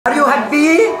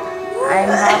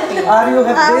Are you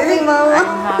happy?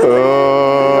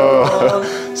 Oh.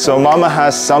 So Mama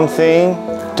has something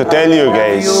to tell you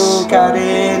guys. You,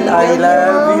 Karen, I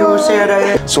love you,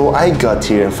 Syrian. So I got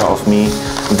here in front of me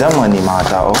the money mga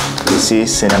tao. You see,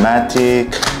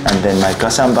 cinematic, and then my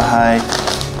KASAMBAHAY.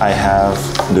 I have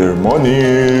their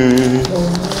money.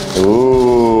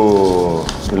 Oh,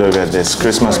 look at this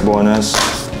Christmas bonus.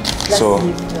 So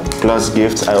plus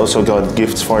gifts. I also got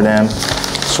gifts for them.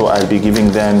 So I'll be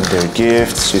giving them their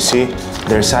gifts. You see,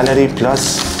 their salary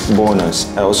plus bonus.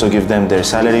 I also give them their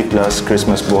salary plus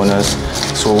Christmas bonus.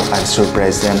 So I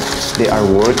surprise them. They are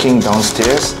working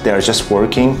downstairs. They are just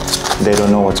working. They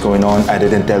don't know what's going on. I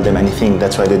didn't tell them anything.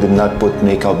 That's why they did not put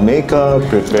makeup.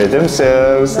 Prepare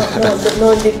themselves.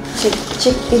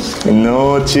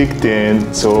 No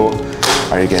chicken. So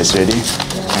are you guys ready?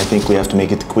 I think we have to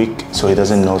make it quick so he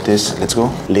doesn't notice. Let's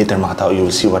go. Later mga tao, you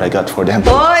will see what I got for them.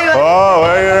 Oh,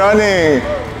 where are you running?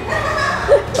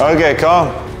 Okay,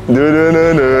 come.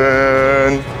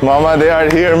 Mama, they are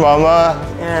here, Mama.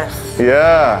 Yes.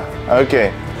 Yeah.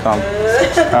 Okay, come.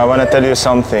 I want to tell you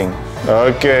something.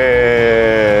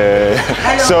 Okay.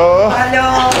 Hello. So.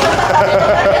 Hello.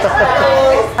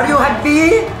 Are you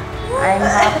happy? I'm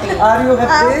happy. Are you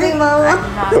happy? Mama.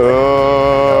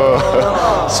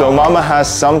 Oh. So Mama has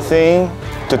something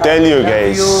to tell you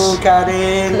guys. You,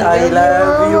 Karen, I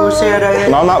love you, Syrian.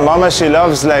 Mama, she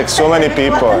loves like so many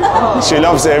people. She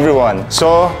loves everyone.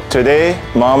 So today,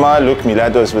 Mama, look,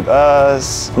 Milado is with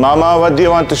us. Mama, what do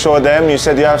you want to show them? You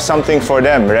said you have something for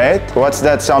them, right? What's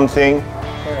that something?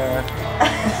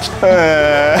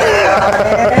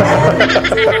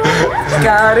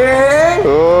 Karen.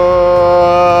 Oh.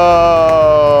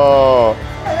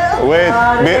 Wait,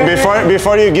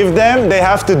 before you give them, they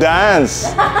have to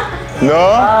dance.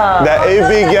 No? The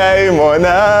ibigay mo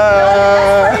na.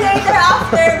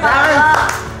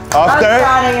 After?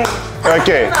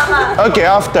 Okay. Okay,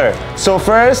 after. So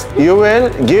first, you will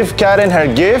give Karen her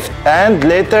gift and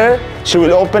later she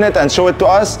will open it and show it to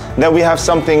us. Then we have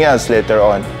something else later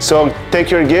on. So take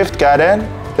your gift, Karen.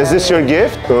 Is this your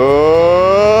gift?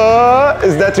 Oh,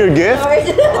 is that your gift?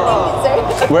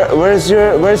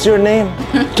 Where's your name?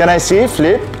 Can I see?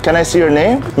 Flip. Can I see your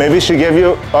name? Maybe she gave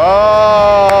you.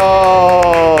 Oh,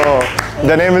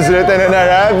 the name is written in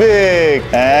Arabic.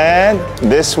 And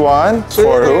this one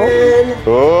for who?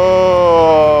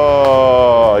 Oh,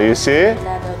 you see?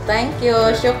 Thank you.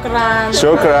 Shukran.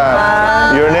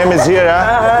 Shukran. Your name is here,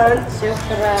 huh?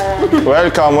 Shukran.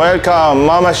 Welcome, welcome.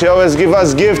 Mama, she always give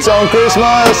us gifts on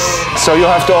Christmas. So you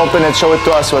have to open it, show it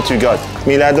to us what you got.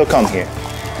 Milado, come here.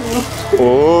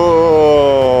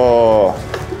 Oh.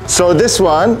 So this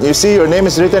one, you see your name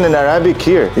is written in Arabic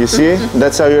here. You see?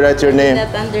 That's how you write your name. I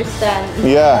cannot understand.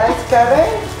 Yeah.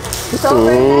 So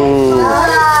very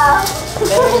nice.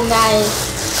 Very nice.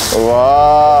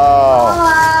 Wow.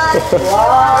 First time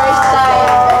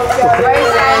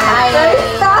I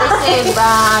receive a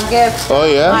gift. Oh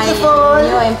yeah? My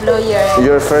new employer.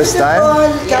 Your first time?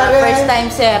 Yeah, first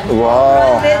time, sir.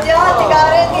 Wow.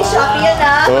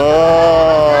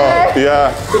 Oh,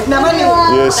 yeah.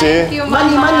 You see? Thank you,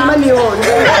 Mama. Money.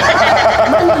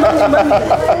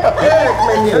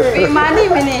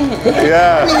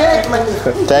 Yeah.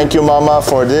 Thank you, Mama,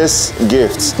 for this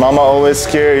gift. Mama always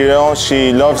care, you know,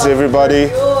 she loves everybody.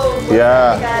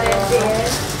 Yeah.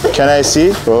 Can I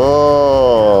see?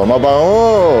 Oh,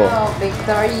 mabango. Oh,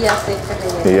 Victoria's Secret.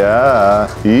 Yeah.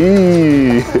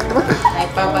 Eee. Ay,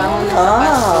 pabango na sa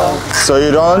Pasko. So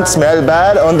you don't smell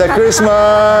bad on the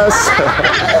Christmas.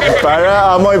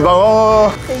 Para amoy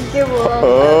bango. Thank you, Mom.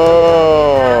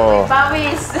 Oh.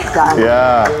 Pawis.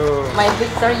 Yeah. My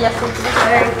Victoria's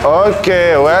Secret.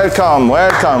 Okay, welcome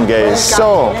guys.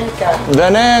 So, the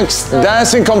next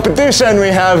dancing competition we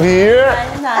have here,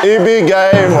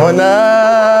 ibigay mo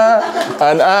na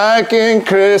ang aking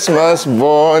Christmas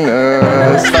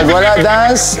bonus. Pag wala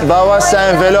dance, bawas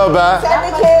sa envelope, ha?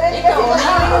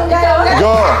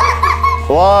 Go!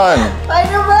 1,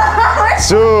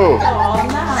 2,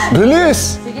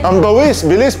 bilis! Ang bawis,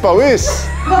 bilis, pawis!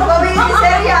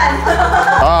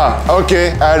 Ah,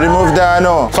 okay. I remove the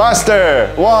ano.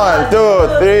 Faster! 1,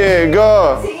 2, 3,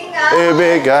 go!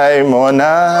 Ibigay mo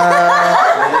na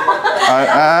ang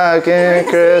aking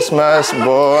Christmas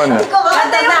bonus.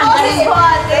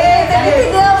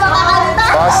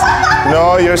 Fast.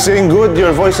 No, you're saying good.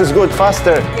 Your voice is good.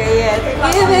 Faster.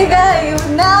 Ibigay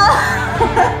mo na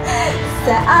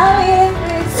sa aming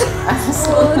Christmas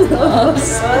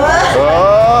bonus.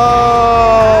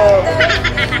 Oh!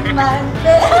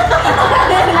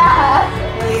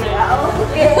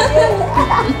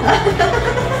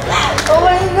 Oh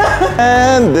my God!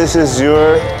 And this is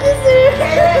your...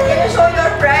 Can you show your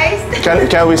prize?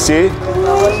 Can we see?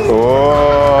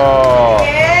 Oh.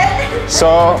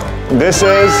 So this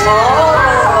is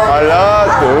a lot.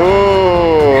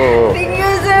 Ooh. Thank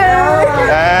you, sir.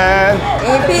 And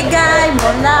Ibigay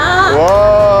mo na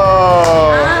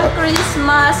whoa. ang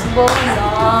Christmas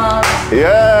bonus.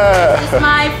 Yeah. It's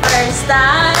my first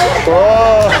time.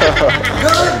 Whoa.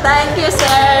 Good, thank you,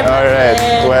 sir. All right,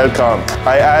 welcome.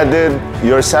 I added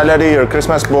your salary, your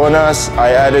Christmas bonus.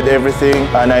 I added everything,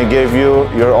 and I gave you.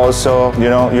 You're also, you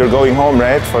know, you're going home,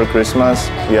 right, for Christmas?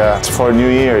 Yeah, it's for New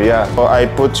Year. Yeah. So I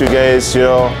put you guys. You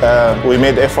know, we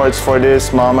made efforts for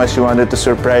this. Mama, she wanted to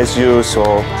surprise you,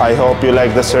 so I hope you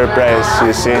like the surprise.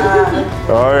 You see?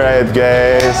 All right,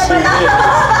 guys.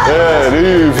 Yeah,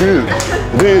 reveal,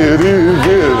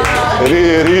 reveal.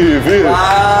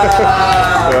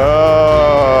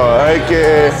 Oh,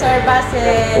 okay. Sir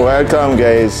Basil. Welcome,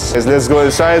 guys. Let's go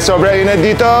inside. Sobrang init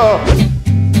dito.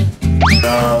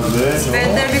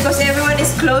 Better because everyone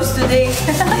is closed today.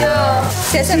 Yeah.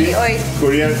 Sesame oil.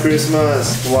 Korean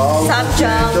Christmas. Wow.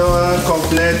 Samjang.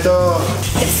 Completo.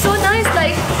 It's so nice,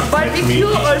 like barbecue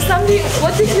or something.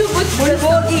 What did you put?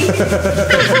 Bldg.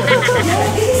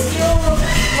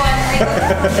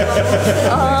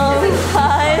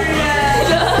 Hi.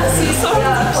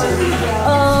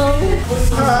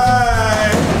 Hi.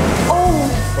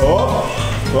 Oh,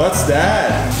 what's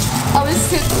that? I will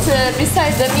sit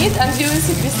beside the meat and you will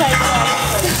sit beside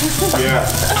the Yeah.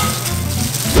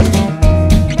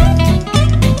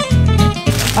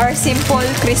 Our simple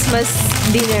Christmas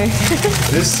dinner.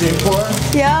 This simple.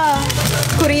 Yeah,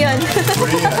 Korean.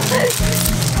 Korean.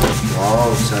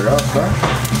 Wow, sarap, huh?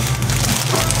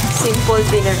 Simple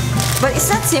dinner. But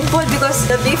it's not simple because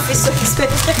the beef is so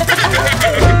expensive.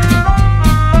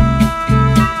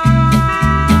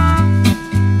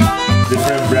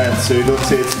 Different brands, so you don't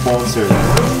say it's sponsored.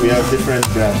 We have different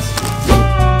brands.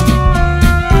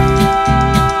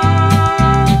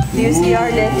 Do you see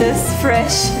our lettuce?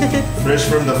 Fresh. Fresh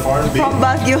from the farm. From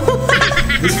Baguio.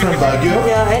 This from Baguio?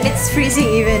 Yeah, and it's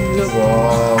freezing even. Look.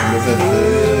 Wow, look at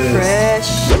this.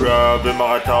 Fresh. Grabe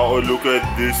mga tao, look at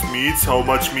this meats. How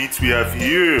much meats we have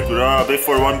here. Grabe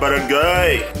for one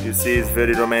barangay. You see, it's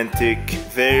very romantic.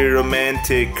 Very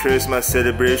romantic Christmas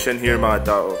celebration here mga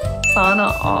tao.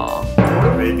 Sana all.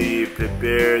 Already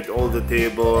prepared all the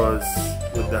tables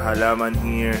with the halaman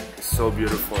here. It's so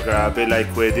beautiful. Grabe, like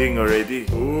wedding already.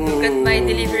 Ooh. Look at my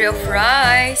delivery of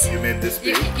rice. You made this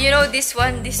big? You know this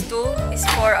one, these two is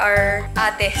for our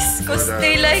ates. Because For the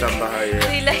they like KASAMBAHAY, yeah.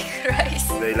 they like rice.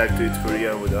 They like to eat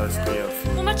Korean with us, Korean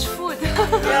food. So much food.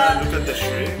 Yeah, look at the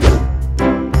shrimp.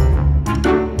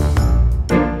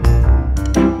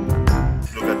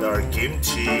 Look at our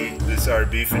kimchi. This is our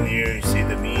beef in here. You see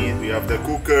the meat. We have the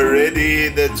cooker ready.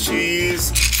 The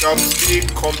cheese. Chopstick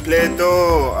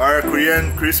completo. Our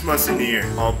Korean Christmas in here.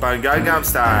 Oh, Gangnam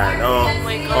style. Oh,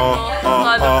 my God, oh, no. oh,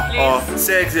 Father, oh, oh.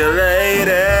 Sexy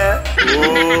lady.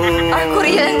 Oh. Our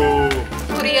Korean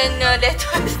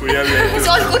lettuce. Korean lettuce. It's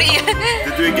all Korean.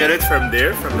 Did we get it from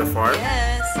there, from the farm?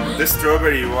 Yes. The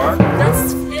strawberry one?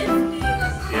 That's fifty.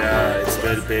 Yeah, it's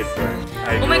bell pepper.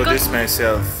 I Oh my grew God. this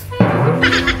myself.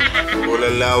 Oh la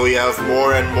la, we have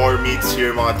more and more meats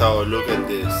here, mga tao. Look at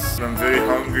this. I'm very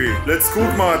hungry. Let's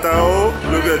cook, mga tao.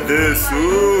 Look at this.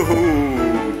 Ooh.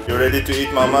 You ready to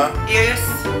eat, mama? Yes.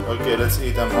 Okay, let's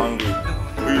eat. I'm hungry.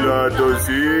 Milado's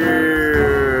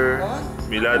here.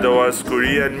 Milado was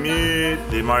Korean meat.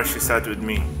 Dimar, she sat with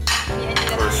me.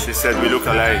 Because she said we look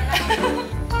alike.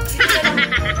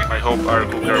 I hope our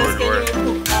cooker will work.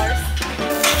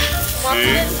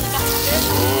 See?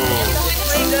 Oh.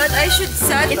 Oh my God, I should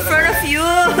sat in front of you.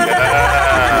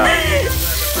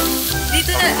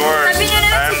 Dito na. Of course, Sabi niyo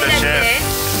na I am the chef.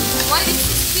 Why did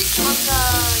you speak on the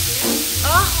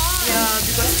Oh. Yeah,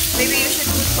 because maybe you should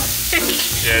put butter.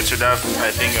 Yeah, it should have,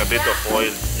 I think, a bit of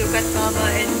oil. Look at Mama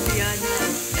and Diana.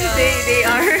 They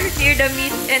are near the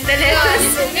meat and the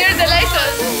lettuce. near the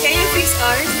lettuce? Can you fix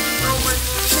ours?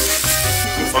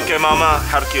 Okay, mama,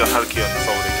 harkiyo.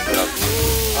 Sorry.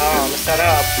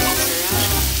 masarap.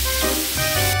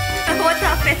 What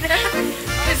happened?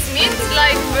 This meat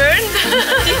like burned.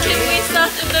 We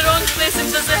sat in the wrong place.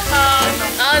 It doesn't have.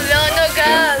 Oh no,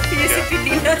 God. Si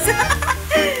Piñas.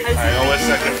 I always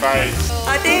sacrifice.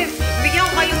 Ate, bigyan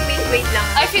ko kayong meat. Wait lang.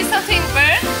 I feel something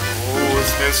burned. Oh, it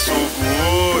smells so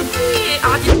good.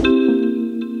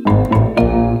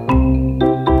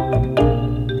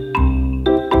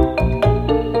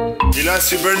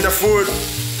 Diaz, you burned the food.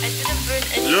 I didn't burn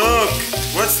any. Look,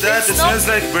 what's that? It smells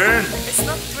like burn. It's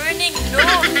not burning, no.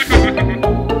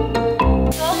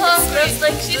 So hungry. smells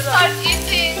like she starts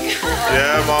eating.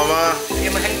 Yeah, Mama.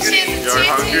 I'm hungry. You're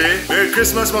hungry? Merry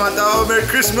Christmas, mga tao! Merry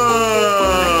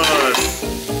Christmas!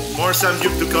 More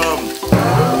samgyup to come.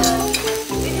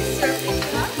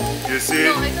 You see?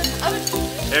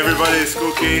 Everybody is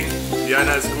cooking.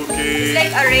 Diana is cooking.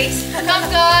 Like a race. Come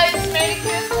guys, Merry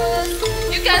Christmas.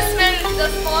 You can smell the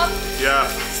smoke. Yeah,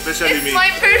 especially It's me. my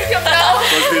perfume now.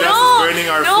 Because Diaz is burning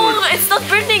our food. No, it's not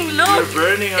burning. Look. We're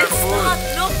burning our food.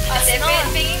 Look, it's not.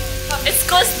 It's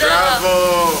cause the...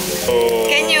 Bravo!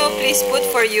 Can you please put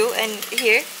for you and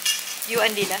here? You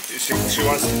and Dila. She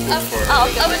wants to put for I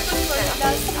will put for you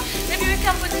guys. Maybe we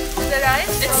can put the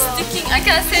rice. It's sticking. I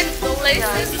can save the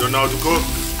places. You don't know how to cook?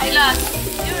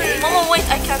 Mama, wait,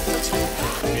 I can't touch it.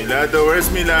 Milado, where's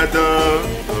Milado?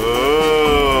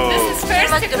 Oh! This is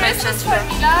first Christmas for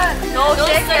Milan. No,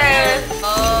 checker.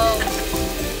 Oh.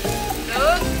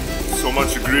 Look. So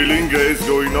much grilling, guys,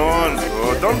 going on.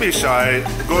 Oh, don't be shy.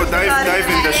 Go dive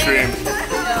in the shrimp.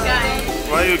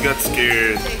 Why you got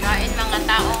scared?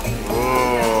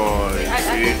 Oh,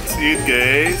 let's eat,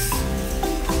 guys.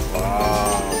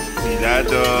 Wow,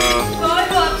 Milado. Oh,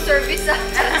 you have service.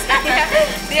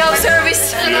 They have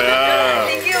service. Yeah.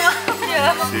 Thank you, Mom.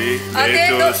 Yeah. See, Ate,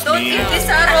 potatoes, don't meat. eat this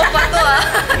araw pa to, ah.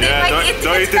 Yeah,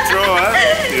 don't eat it raw, huh?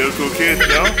 You'll cook it,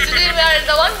 no? Today we are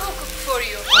the one who cook for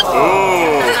you.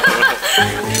 Oh!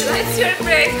 It's your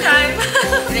break time.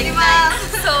 Thank you, Mom.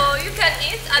 So you can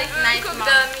eat and we will cook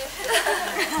the meat.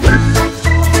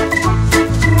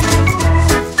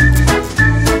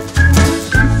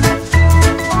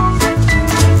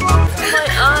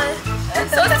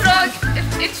 So strong. If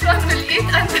each one will eat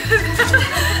and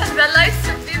the lights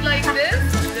should be like this.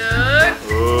 Look.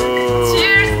 Oh!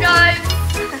 Cheers, guys.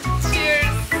 Cheers.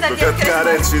 Look at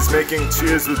Karen, she's making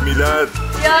cheers with Milad.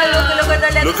 Yeah, look at the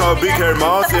legs. Look how big her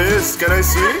mouth is. Can I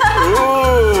see?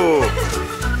 Oh!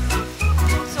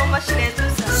 So much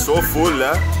lettuce. So full,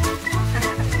 huh?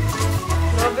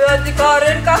 Grabe, Ate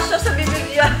Karen, kasya sa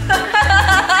bibig yan.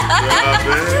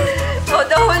 Grabe. Oh,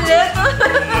 the whole lettuce.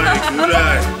 May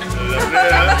kulay. Grabe,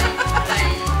 ha?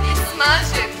 It's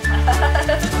magic.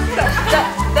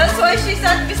 That's why she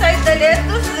sat beside the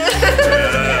lettuce.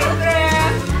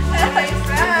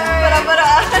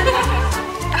 Para.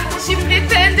 She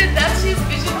pretended that she's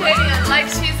vegetarian, like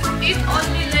she's eat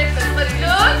only lettuce. But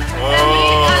look, the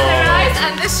meat and the rice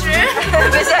and the shrimp.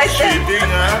 Beside them. Cheating,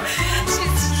 huh?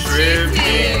 She's Shrimp,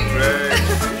 cheating. right.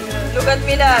 Look at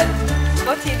Milan.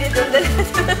 What he did on the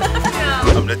lettuce.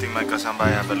 I'm letting my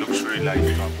kasambahay have a luxury life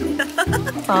now.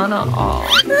 Sana all.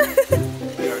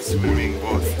 They are swimming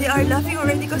both. They are laughing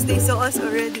already because they saw us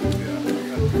already.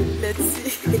 Let's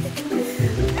see.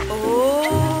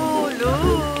 Oh,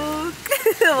 look.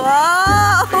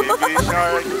 Wow. Baby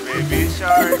shark, baby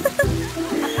shark.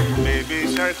 Baby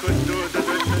shark could do the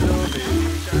baby shark.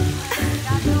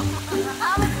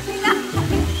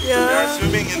 They are Yeah.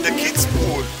 swimming in the kids'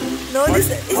 pool. No,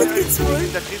 this is What it are you kids' doing pool?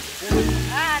 in the kids' pool?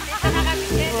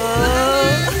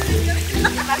 Wow.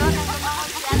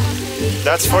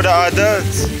 That's for the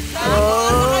adults.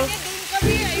 Oh.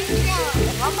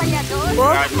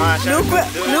 Wow. Grandma shark Look, could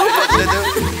do look.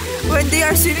 When they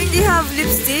are swimming, they have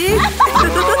lipstick.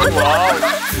 Oh, wow.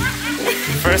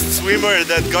 First swimmer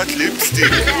that got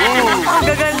lipstick. Ooh. Ang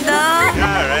gaganda.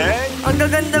 Yeah, right? Ang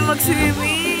gaganda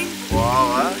mag-swimming.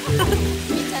 Wow, huh?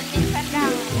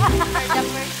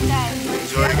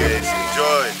 Enjoy, guys.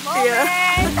 Enjoy. Yeah.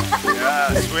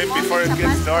 Yeah, swim before it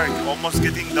gets dark. Almost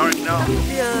getting dark now.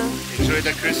 Yeah. Enjoy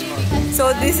the Christmas.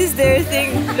 So this is their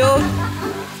thing. Look.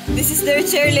 This is their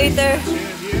chair later.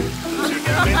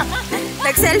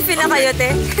 Nag-selfie na kayo,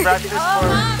 te. Practice for...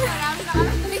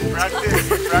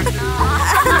 Practice.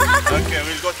 Okay,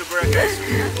 we'll go to breakfast.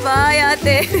 Bye,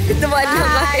 ate. Tumaan na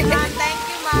kami. Thank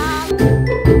you, Mom.